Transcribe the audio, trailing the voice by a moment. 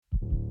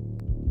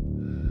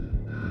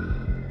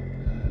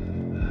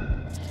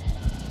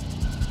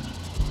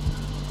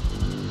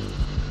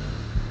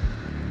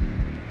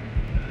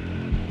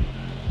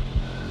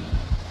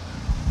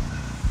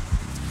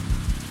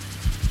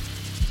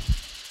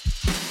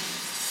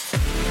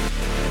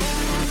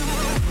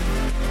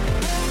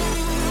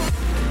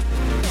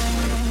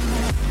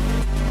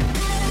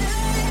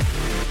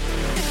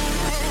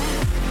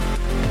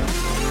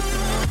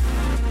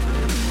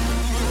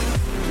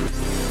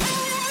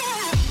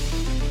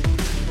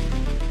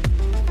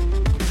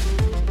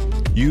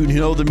You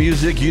know the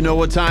music. You know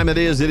what time it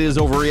is. It is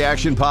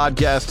Overreaction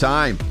Podcast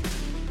time.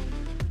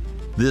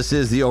 This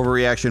is the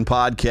Overreaction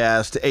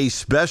Podcast, a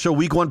special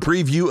Week 1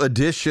 preview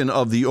edition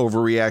of the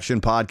Overreaction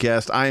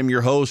Podcast. I am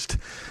your host,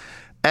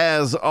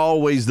 as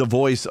always, the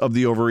voice of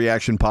the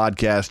Overreaction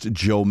Podcast,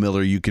 Joe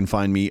Miller. You can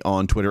find me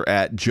on Twitter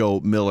at Joe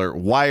Miller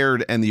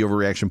Wired, and the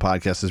Overreaction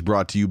Podcast is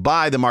brought to you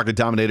by the Market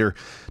Dominator.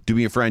 Do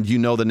me a friend. You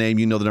know the name.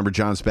 You know the number,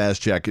 John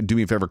Spazcheck. Do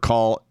me a favor.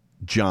 Call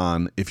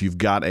John if you've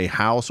got a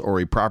house or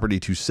a property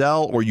to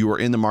sell or you are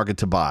in the market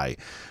to buy.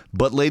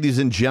 But ladies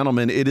and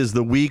gentlemen, it is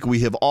the week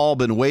we have all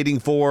been waiting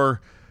for.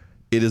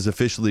 It is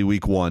officially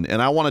Week 1,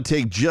 and I want to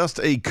take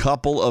just a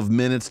couple of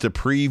minutes to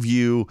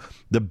preview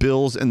the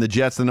Bills and the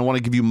Jets, and I want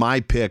to give you my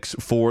picks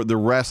for the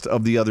rest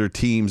of the other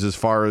teams as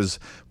far as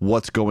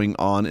what's going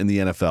on in the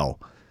NFL.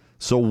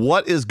 So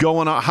what is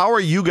going on? How are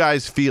you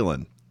guys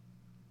feeling?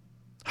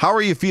 How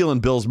are you feeling,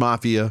 Bills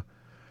Mafia?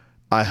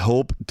 I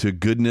hope to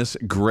goodness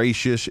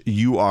gracious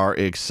you are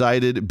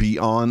excited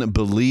beyond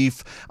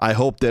belief. I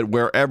hope that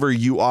wherever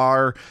you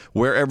are,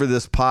 wherever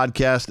this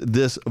podcast,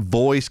 this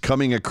voice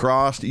coming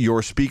across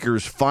your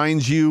speakers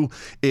finds you,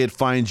 it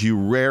finds you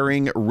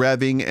raring,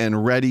 revving,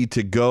 and ready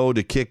to go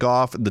to kick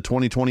off the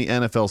 2020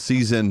 NFL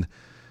season.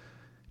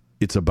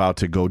 It's about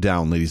to go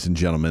down, ladies and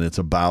gentlemen. It's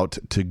about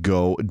to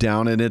go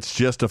down, and it's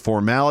just a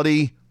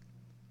formality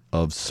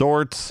of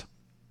sorts.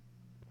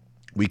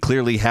 We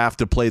clearly have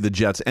to play the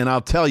Jets. And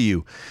I'll tell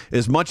you,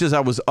 as much as I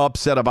was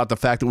upset about the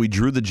fact that we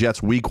drew the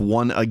Jets Week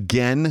 1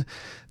 again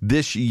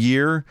this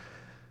year,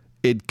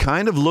 it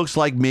kind of looks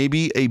like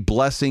maybe a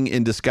blessing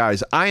in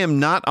disguise. I am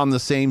not on the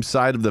same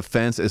side of the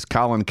fence as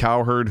Colin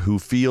Cowherd, who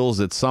feels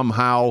that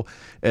somehow,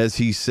 as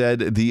he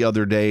said the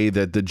other day,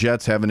 that the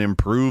Jets have an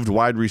improved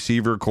wide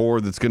receiver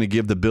core that's going to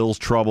give the Bills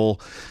trouble.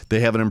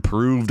 They have an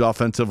improved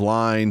offensive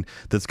line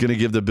that's going to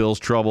give the Bills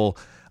trouble.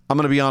 I'm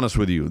going to be honest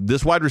with you.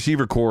 This wide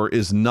receiver core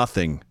is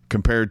nothing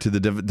compared to the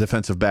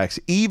defensive backs.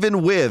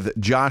 Even with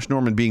Josh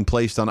Norman being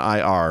placed on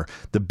IR,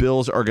 the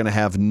Bills are going to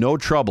have no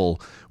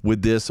trouble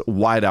with this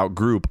wideout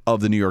group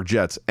of the New York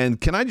Jets. And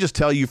can I just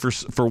tell you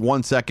for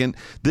 1 second,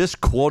 this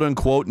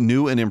quote-unquote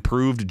new and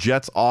improved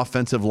Jets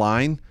offensive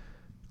line,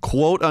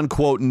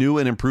 quote-unquote new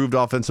and improved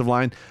offensive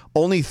line,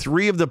 only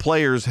 3 of the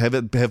players have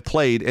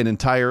played an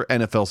entire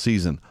NFL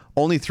season.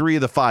 Only 3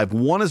 of the 5.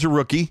 One is a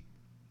rookie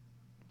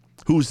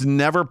who's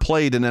never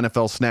played an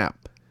NFL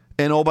snap.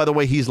 And oh, by the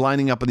way, he's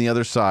lining up on the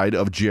other side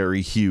of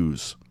Jerry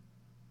Hughes.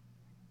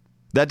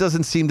 That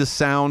doesn't seem to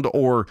sound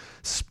or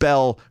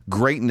spell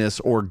greatness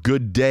or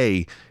good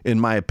day, in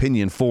my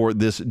opinion, for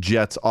this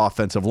Jets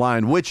offensive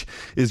line, which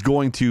is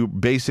going to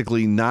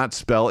basically not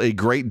spell a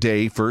great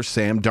day for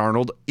Sam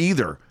Darnold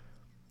either.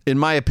 In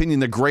my opinion,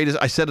 the greatest,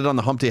 I said it on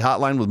the Hump Day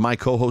Hotline with my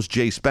co-host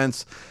Jay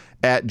Spence,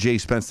 at Jay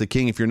Spence the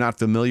King. If you're not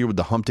familiar with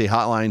the Hump Day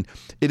Hotline,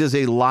 it is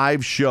a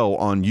live show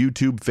on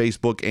YouTube,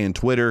 Facebook, and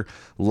Twitter.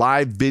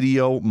 Live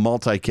video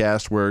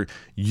multicast where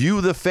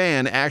you, the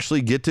fan,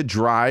 actually get to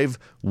drive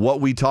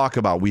what we talk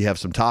about. We have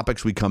some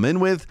topics we come in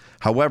with.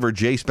 However,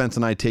 Jay Spence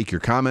and I take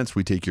your comments,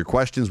 we take your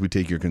questions, we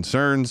take your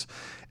concerns,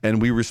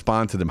 and we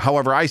respond to them.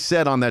 However, I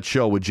said on that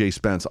show with Jay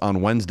Spence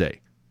on Wednesday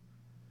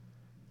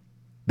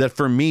that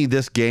for me,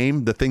 this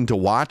game, the thing to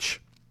watch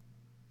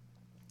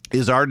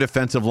is our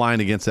defensive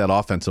line against that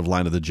offensive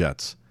line of the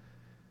Jets.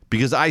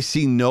 Because I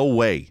see no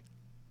way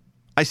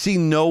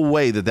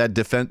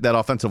that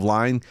offensive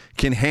line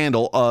can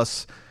handle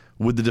us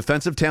with the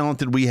defensive talent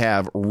that we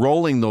have,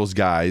 rolling those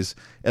guys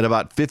at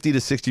about 50 to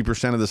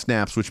 60% of the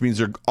snaps, which means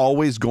they're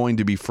always going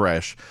to be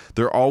fresh.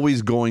 They're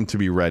always going to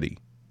be ready.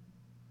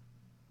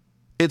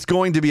 It's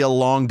going to be a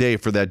long day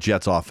for that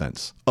Jets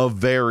offense. A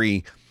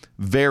very,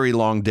 very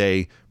long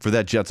day for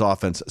that Jets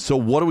offense. So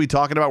what are we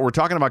talking about? We're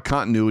talking about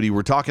continuity.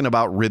 We're talking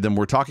about rhythm.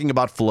 We're talking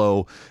about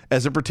flow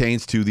as it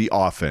pertains to the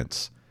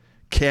offense.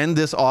 Can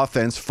this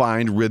offense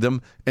find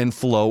rhythm and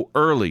flow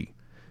early?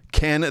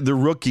 Can the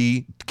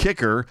rookie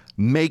kicker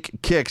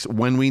make kicks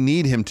when we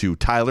need him to?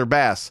 Tyler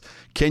Bass,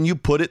 can you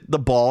put the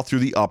ball through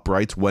the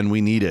uprights when we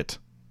need it?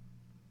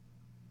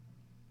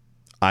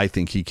 I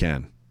think he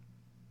can.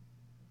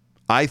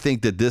 I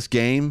think that this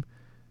game,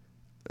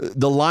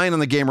 the line on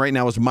the game right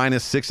now is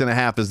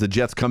 -6.5 as the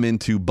Jets come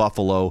into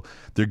Buffalo.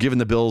 They're giving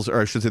the Bills,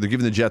 or I should say they're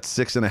giving the Jets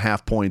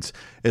 6.5 points.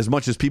 As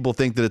much as people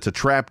think that it's a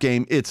trap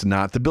game, it's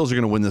not. The Bills are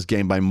going to win this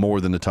game by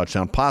more than a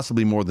touchdown,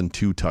 possibly more than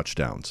 2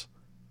 touchdowns.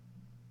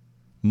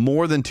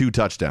 More than 2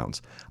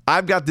 touchdowns.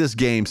 I've got this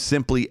game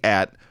simply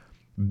at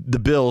the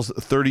Bills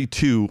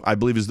 32, I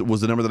believe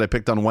was the number that I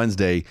picked on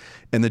Wednesday,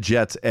 and the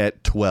Jets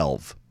at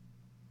 12.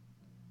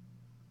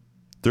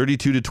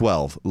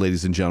 32-12,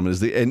 ladies and gentlemen.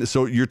 And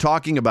so you're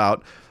talking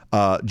about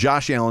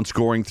Josh Allen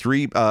scoring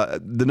 3.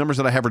 The numbers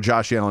that I have for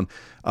Josh Allen.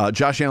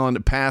 Josh Allen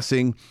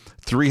passing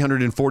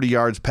 340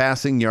 yards,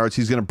 passing yards.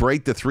 He's going to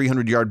break the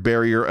 300-yard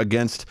barrier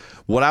against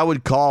what I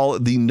would call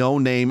the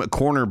no-name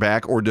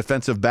cornerback or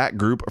defensive back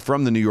group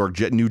from the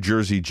New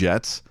Jersey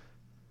Jets.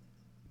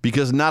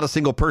 Because not a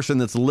single person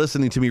that's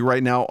listening to me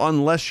right now,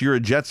 unless you're a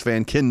Jets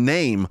fan, can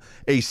name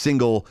a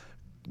single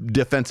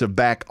defensive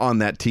back on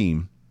that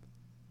team.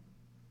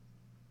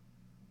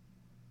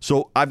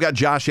 So I've got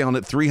Josh Allen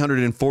at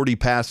 340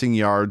 passing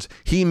yards.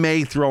 He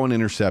may throw an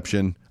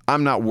interception.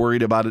 I'm not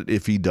worried about it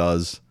if he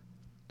does.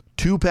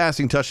 2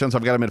 passing touchdowns.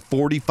 I've got him at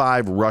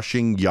 45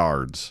 rushing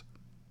yards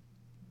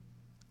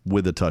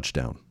with a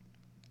touchdown.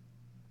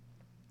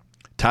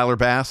 Tyler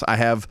Bass, I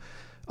have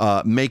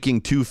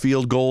making 2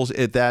 field goals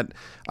at that.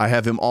 I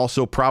have him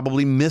also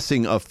probably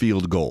missing a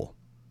field goal.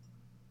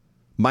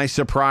 My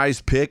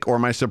surprise pick or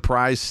my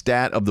surprise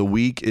stat of the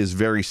week is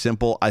very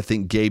simple. I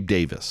think Gabe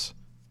Davis.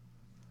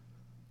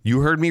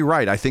 You heard me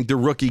right. I think the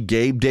rookie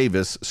Gabe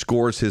Davis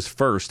scores his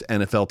first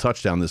NFL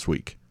touchdown this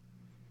week.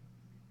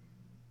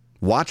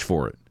 Watch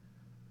for it.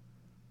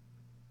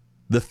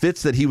 The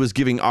fits that he was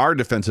giving our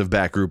defensive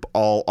back group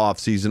all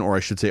offseason, or I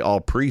should say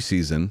all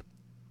preseason,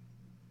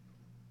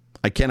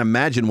 I can't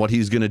imagine what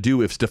he's going to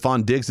do if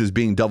Stephon Diggs is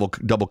being double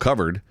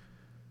covered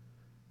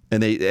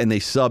and they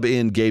sub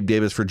in Gabe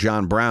Davis for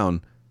John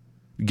Brown.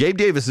 Gabe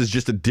Davis is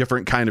just a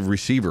different kind of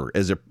receiver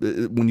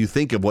when you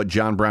think of what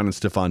John Brown and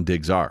Stephon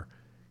Diggs are.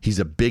 He's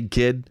a big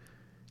kid.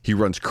 He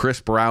runs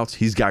crisp routes.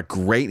 He's got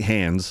great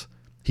hands.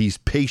 He's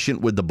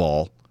patient with the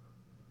ball.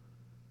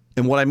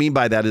 And what I mean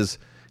by that is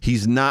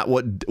he's not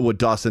what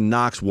Dawson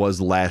Knox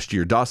was last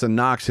year. Dawson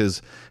Knox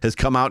has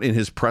come out in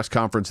his press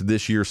conference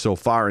this year so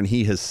far, and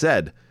he has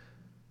said,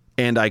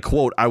 and I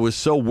quote, "I was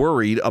so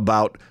worried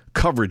about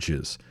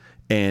coverages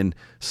and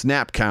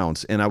snap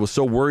counts, and I was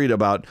so worried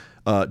about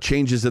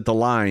changes at the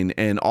line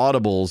and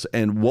audibles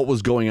and what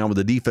was going on with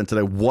the defense that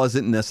I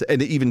wasn't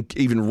necessarily, and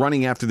even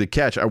running after the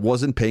catch, I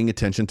wasn't paying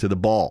attention to the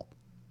ball."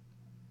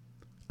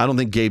 I don't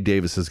think Gabe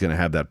Davis is going to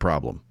have that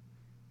problem.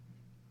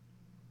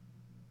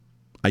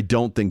 I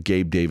don't think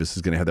Gabe Davis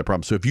is going to have that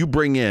problem. So if you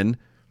bring in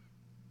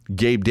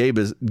Gabe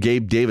Davis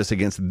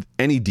against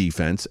any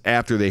defense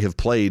after they have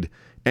played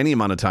any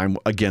amount of time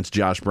against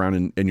Josh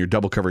Brown and you're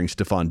double covering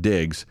Stephon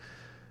Diggs,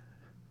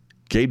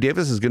 Gabe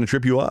Davis is going to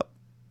trip you up.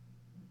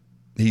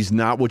 He's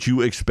not what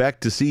you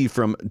expect to see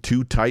from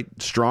 2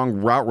 tight, strong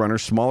route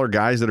runners, smaller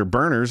guys that are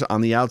burners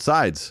on the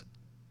outsides.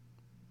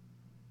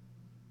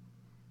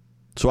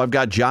 So I've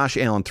got Josh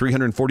Allen,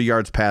 340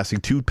 yards passing,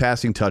 2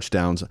 passing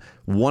touchdowns,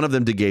 one of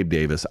them to Gabe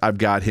Davis. I've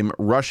got him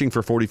rushing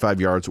for 45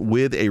 yards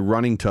with a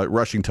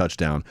rushing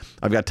touchdown.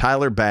 I've got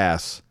Tyler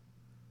Bass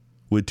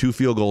with 2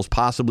 field goals,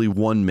 possibly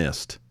 1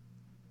 missed.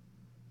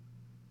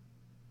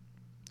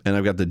 And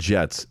I've got the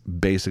Jets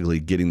basically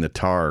getting the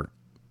tar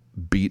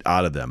beat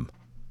out of them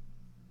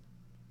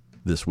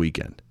this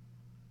weekend.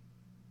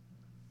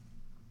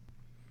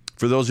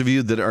 For those of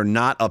you that are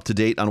not up to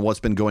date on what's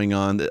been going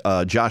on,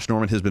 Josh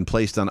Norman has been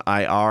placed on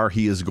IR.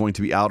 He is going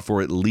to be out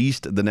for at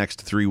least the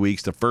next 3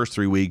 weeks, the first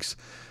 3 weeks.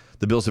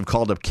 The Bills have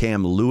called up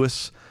Cam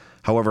Lewis.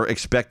 However,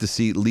 expect to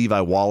see Levi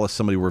Wallace,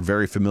 somebody we're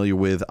very familiar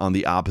with, on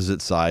the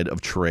opposite side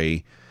of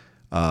Trey,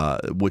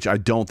 which I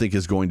don't think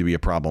is going to be a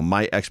problem.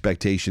 My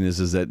expectation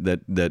is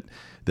that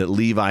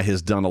Levi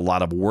has done a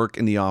lot of work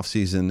in the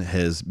offseason,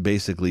 has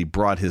basically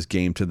brought his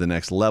game to the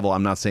next level.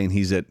 I'm not saying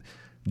he's at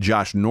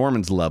Josh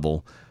Norman's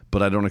level,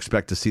 but I don't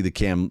expect to see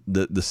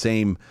the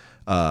same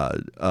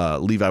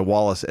Levi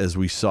Wallace as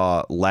we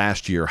saw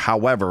last year.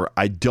 However,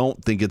 I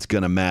don't think it's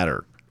going to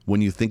matter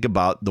when you think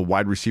about the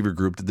wide receiver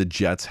group that the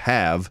Jets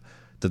have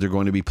that they're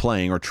going to be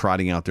playing or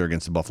trotting out there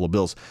against the Buffalo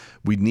Bills.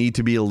 We need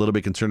to be a little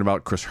bit concerned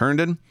about Chris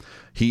Herndon.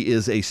 He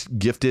is a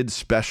gifted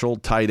special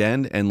tight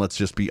end, and let's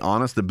just be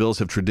honest, the Bills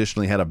have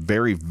traditionally had a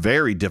very,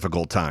 very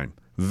difficult time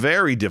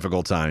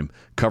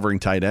covering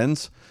tight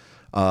ends.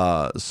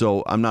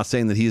 So I'm not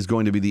saying that he is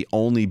going to be the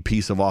only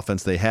piece of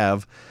offense they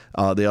have.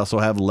 They also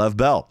have Lev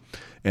Bell,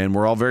 and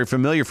we're all very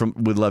familiar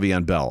with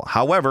Le'Veon Bell.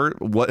 However,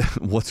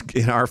 what's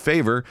in our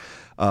favor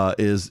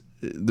is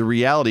the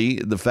reality,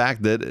 the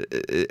fact that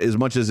as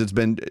much as it's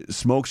been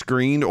smoke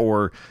screened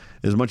or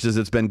as much as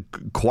it's been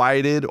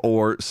quieted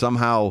or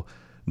somehow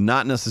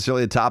not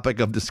necessarily a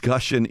topic of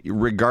discussion,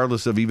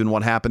 regardless of even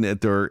what happened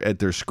at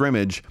their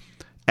scrimmage,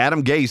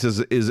 Adam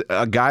Gase is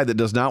a guy that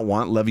does not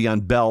want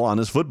Le'Veon Bell on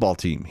his football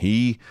team.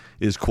 He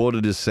is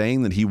quoted as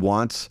saying that he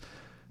wants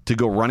to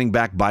go running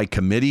back by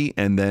committee,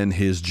 and then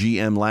his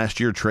GM last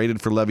year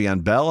traded for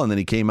Le'Veon Bell, and then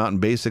he came out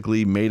and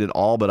basically made it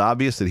all but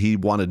obvious that he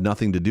wanted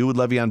nothing to do with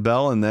Le'Veon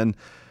Bell, and then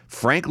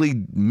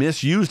frankly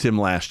misused him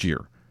last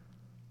year.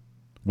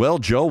 Well,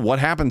 Joe, what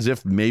happens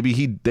if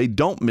maybe they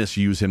don't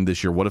misuse him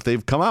this year? What if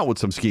they've come out with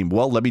some scheme?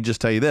 Well, let me just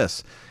tell you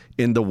this.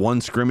 In the one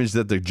scrimmage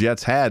that the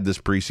Jets had this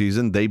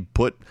preseason, they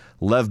put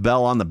Lev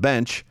Bell on the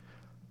bench.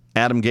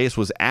 Adam Gase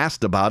was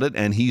asked about it,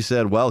 and he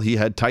said, well, he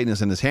had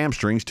tightness in his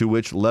hamstrings, to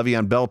which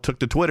Le'Veon Bell took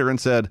to Twitter and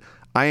said,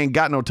 I ain't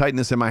got no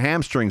tightness in my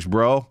hamstrings,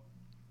 bro.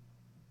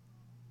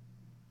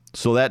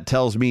 So that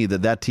tells me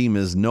that team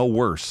is no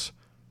worse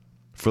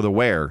for the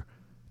wear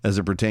as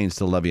it pertains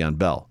to Le'Veon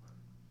Bell.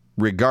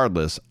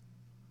 Regardless,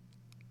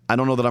 I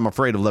don't know that I'm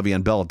afraid of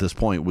Le'Veon Bell at this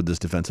point with this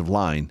defensive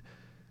line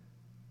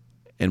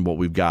and what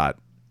we've got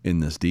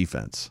in this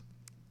defense.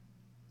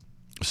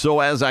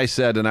 So as I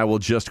said, and I will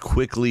just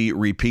quickly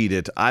repeat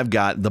it, I've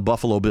got the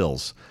Buffalo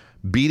Bills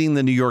beating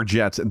the New York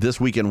Jets this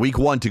weekend, week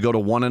 1, to go to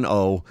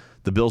 1-0.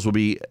 The Bills will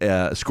be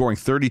scoring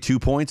 32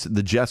 points.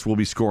 The Jets will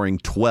be scoring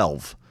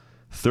 12.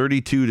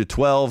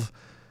 32-12.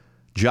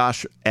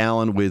 Josh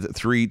Allen with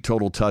 3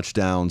 total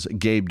touchdowns.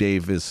 Gabe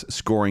Davis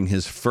scoring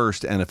his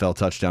first NFL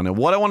touchdown. And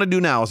what I want to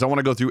do now is I want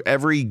to go through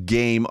every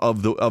game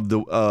of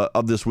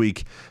this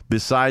week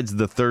besides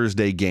the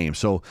Thursday game.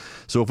 So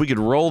if we could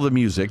roll the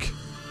music,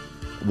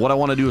 what I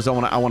want to do is I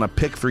want to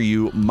pick for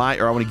you I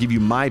want to give you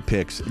my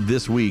picks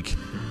this week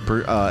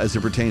as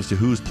it pertains to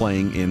who's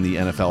playing in the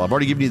NFL. I've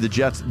already given you the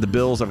Jets, the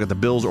Bills. I've got the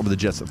Bills over the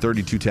Jets at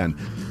 32-10.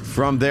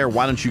 From there,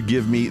 why don't you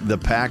give me the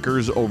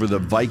Packers over the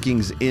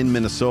Vikings in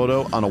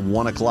Minnesota on a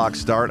 1 o'clock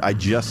start? I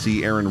just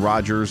see Aaron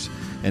Rodgers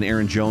and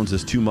Aaron Jones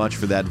as too much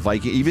for that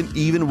Viking.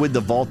 Even with the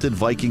vaulted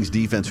Vikings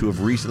defense, who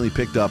have recently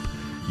picked up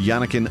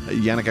Yannick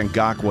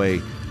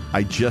Ngakoue,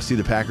 I just see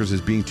the Packers as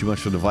being too much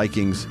for the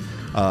Vikings.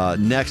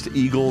 Next,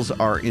 Eagles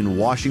are in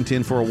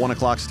Washington for a 1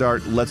 o'clock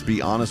start. Let's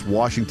be honest,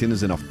 Washington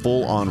is in a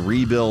full-on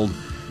rebuild.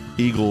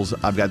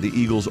 I've got the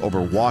Eagles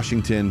over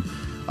Washington.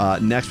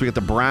 Next, we got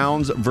the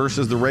Browns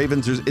versus the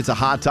Ravens. It's a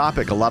hot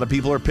topic. A lot of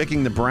people are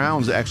picking the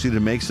Browns actually to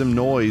make some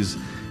noise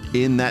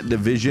in that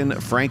division.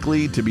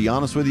 Frankly, to be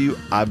honest with you,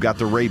 I've got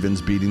the Ravens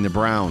beating the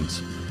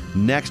Browns.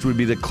 Next would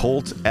be the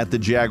Colts at the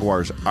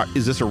Jaguars.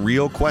 Is this a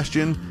real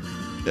question?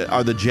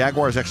 Are the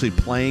Jaguars actually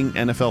playing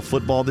NFL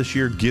football this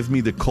year? Give me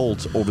the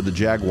Colts over the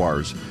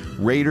Jaguars.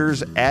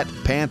 Raiders at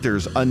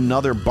Panthers,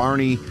 another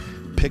Barney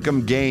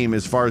pick'em game.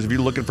 As far as if you're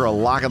looking for a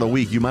lock of the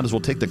week, you might as well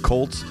take the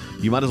Colts.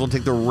 You might as well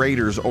take the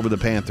Raiders over the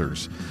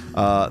Panthers.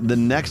 The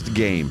next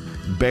game,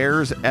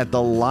 Bears at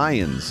the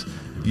Lions.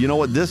 You know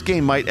what? This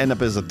game might end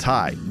up as a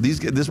tie.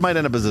 This might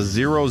end up as a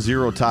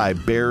 0-0 tie,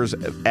 Bears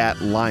at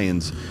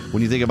Lions.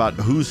 When you think about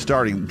who's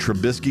starting,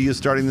 Trubisky is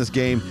starting this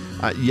game.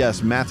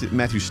 Yes,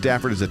 Matthew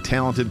Stafford is a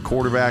talented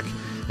quarterback,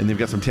 and they've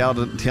got some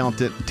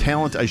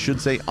talent, I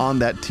should say, on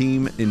that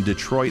team in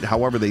Detroit.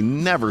 However, they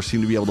never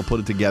seem to be able to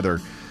put it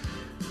together.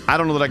 I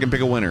don't know that I can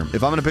pick a winner.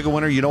 If I'm going to pick a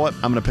winner, you know what?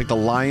 I'm going to pick the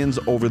Lions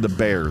over the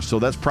Bears. So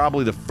that's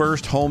probably the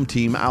first home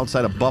team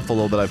outside of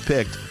Buffalo that I've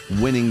picked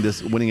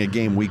winning a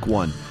game week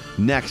 1.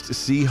 Next,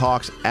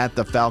 Seahawks at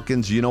the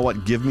Falcons. You know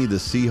what? Give me the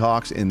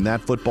Seahawks in that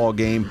football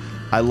game.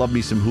 I love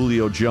me some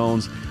Julio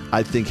Jones.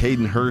 I think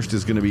Hayden Hurst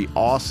is going to be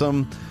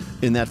awesome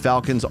in that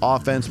Falcons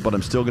offense, but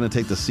I'm still going to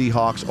take the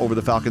Seahawks over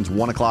the Falcons.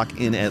 1 o'clock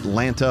in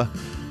Atlanta.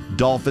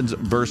 Dolphins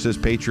versus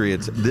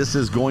Patriots. This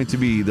is going to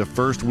be the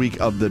first week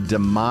of the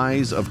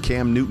demise of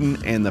Cam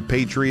Newton and the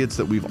Patriots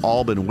that we've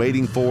all been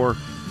waiting for.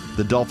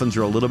 The Dolphins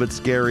are a little bit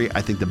scary.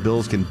 I think the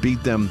Bills can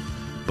beat them,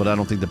 but I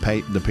don't think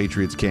the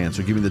Patriots can.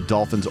 So give me the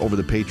Dolphins over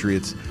the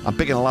Patriots. I'm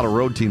picking a lot of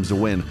road teams to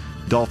win.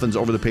 Dolphins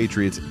over the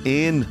Patriots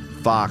in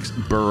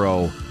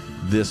Foxborough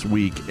this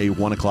week, a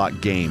 1 o'clock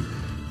game.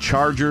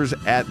 Chargers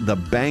at the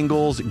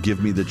Bengals.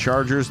 Give me the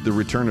Chargers. The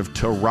return of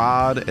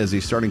Tyrod as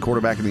a starting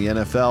quarterback in the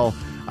NFL.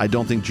 I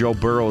don't think Joe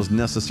Burrow is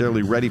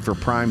necessarily ready for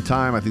prime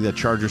time. I think that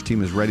Chargers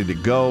team is ready to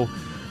go.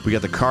 We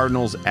got the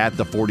Cardinals at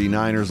the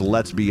 49ers.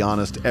 Let's be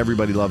honest,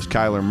 everybody loves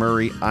Kyler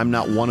Murray. I'm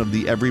not one of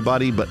the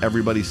everybody, but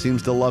everybody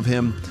seems to love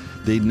him.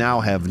 They now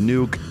have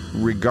Nuke.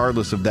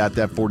 Regardless of that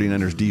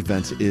 49ers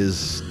defense is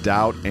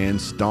stout and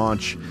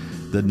staunch.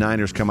 The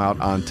Niners come out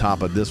on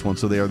top of this one,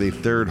 so they are the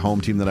third home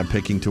team that I'm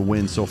picking to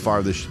win so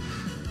far this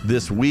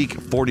week.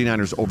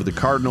 49ers over the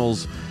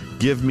Cardinals.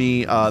 Give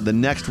me the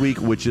next week,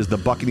 which is the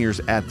Buccaneers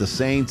at the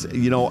Saints.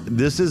 You know,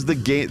 this is the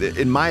game.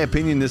 In my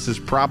opinion, this is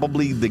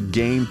probably the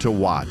game to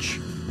watch,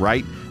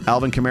 right?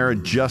 Alvin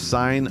Kamara just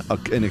signed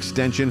an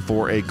extension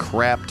for a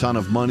crap ton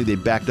of money. They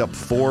backed up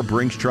 4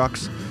 Brinks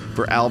trucks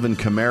for Alvin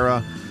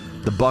Kamara.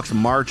 The Bucs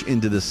march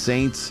into the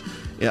Saints,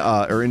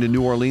 or into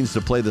New Orleans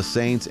to play the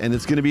Saints, and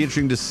it's going to be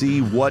interesting to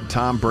see what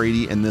Tom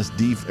Brady and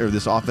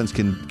this offense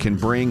can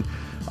bring.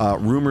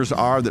 Rumors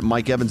are that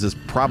Mike Evans is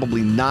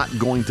probably not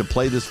going to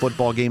play this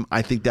football game.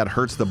 I think that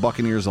hurts the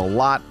Buccaneers a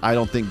lot. I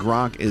don't think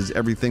Gronk is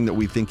everything that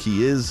we think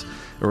he is,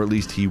 or at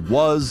least he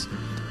was.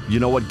 You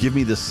know what? Give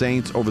me the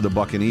Saints over the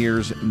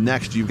Buccaneers.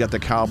 Next, you've got the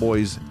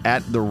Cowboys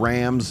at the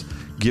Rams.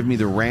 Give me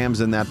the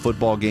Rams in that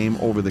football game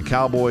over the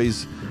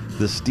Cowboys.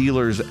 The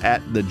Steelers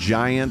at the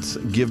Giants.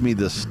 Give me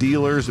the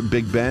Steelers.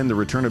 Big Ben, the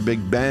return of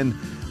Big Ben.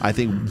 I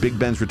think Big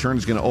Ben's return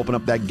is going to open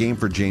up that game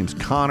for James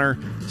Conner.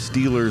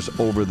 Steelers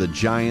over the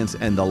Giants.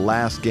 And the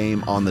last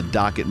game on the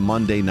docket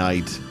Monday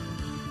night,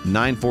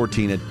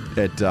 9:14 it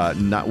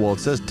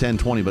says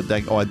 10:20, but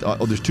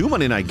there's 2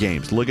 Monday night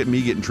games. Look at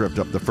me getting tripped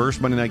up. The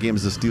first Monday night game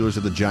is the Steelers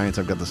at the Giants.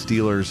 I've got the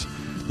Steelers.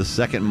 The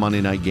second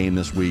Monday night game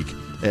this week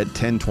at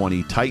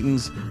 10:20,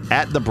 Titans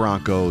at the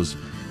Broncos.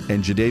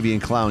 And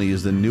Jadeveon Clowney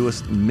is the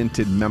newest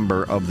minted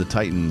member of the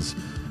Titans.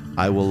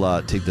 I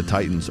will take the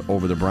Titans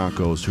over the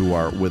Broncos, who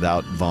are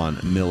without Von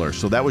Miller.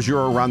 So that was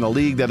your Around the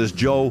League. That is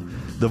Joe,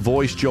 the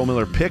voice. Joe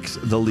Miller picks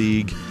the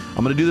league.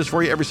 I'm going to do this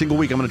for you every single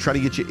week. I'm going to try to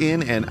get you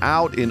in and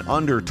out in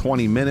under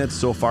 20 minutes.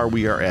 So far,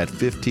 we are at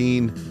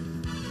 15.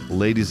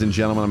 Ladies and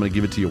gentlemen, I'm going to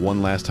give it to you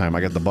one last time.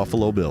 I got the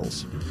Buffalo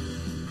Bills.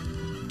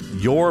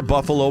 Your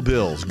Buffalo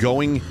Bills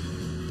going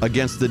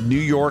against the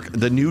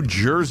New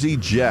Jersey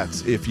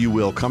Jets, if you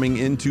will, coming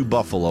into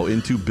Buffalo,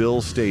 into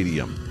Bills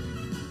Stadium.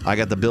 I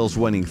got the Bills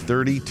winning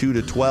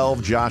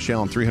 32-12. Josh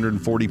Allen,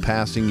 340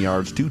 passing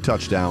yards, 2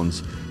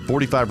 touchdowns,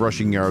 45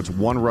 rushing yards,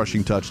 1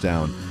 rushing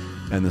touchdown.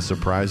 And the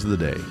surprise of the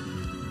day,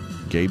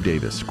 Gabe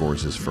Davis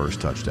scores his first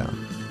touchdown.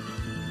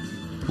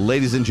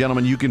 Ladies and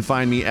gentlemen, you can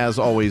find me, as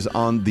always,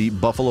 on the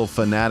Buffalo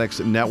Fanatics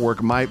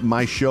Network.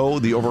 My show,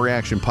 the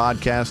Overreaction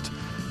Podcast,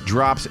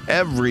 drops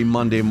every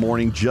Monday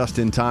morning just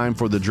in time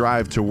for the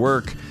drive to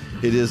work.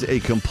 It is a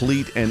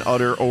complete and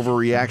utter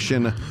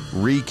overreaction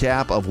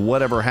recap of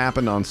whatever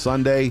happened on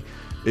Sunday.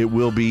 It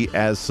will be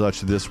as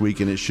such this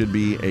week, and it should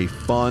be a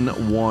fun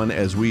one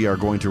as we are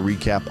going to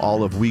recap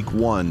all of Week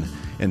 1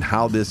 and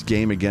how this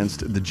game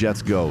against the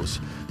Jets goes.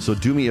 So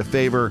do me a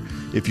favor,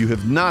 if you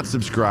have not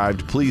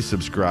subscribed, please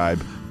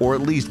subscribe, or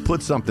at least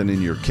put something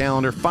in your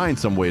calendar. Find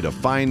some way to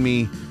find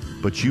me,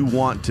 but you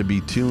want to be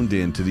tuned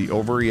in to the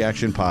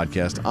Overreaction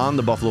Podcast on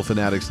the Buffalo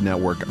Fanatics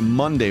Network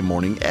Monday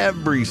morning,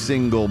 every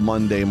single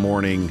Monday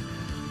morning,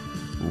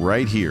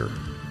 right here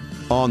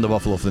on the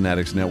Buffalo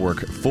Fanatics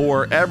Network.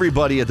 For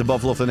everybody at the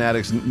Buffalo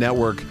Fanatics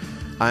Network,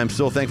 I'm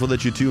so thankful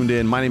that you tuned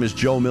in. My name is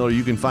Joe Miller.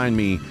 You can find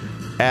me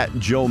at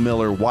Joe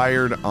Miller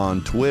Wired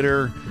on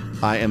Twitter.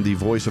 I am the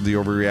voice of the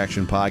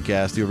Overreaction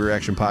Podcast. The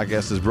Overreaction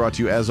Podcast is brought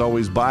to you, as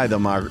always, by the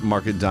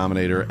Market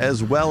Dominator,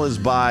 as well as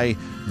by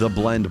the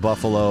Blend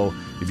Buffalo.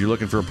 If you're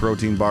looking for a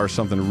protein bar,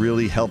 something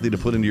really healthy to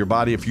put into your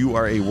body, if you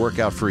are a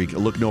workout freak,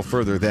 look no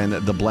further than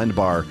the Blend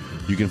Bar.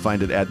 You can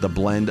find it at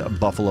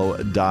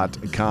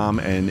theblendbuffalo.com.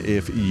 And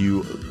if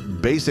you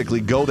basically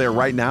go there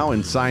right now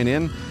and sign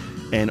in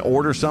and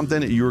order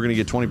something, you're going to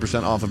get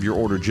 20% off of your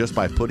order just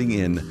by putting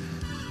in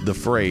the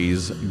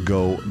phrase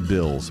 "Go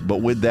Bills."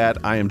 But with that,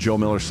 I am Joe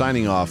Miller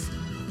signing off.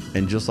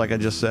 And just like I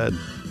just said,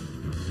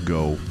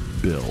 go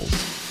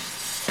Bills.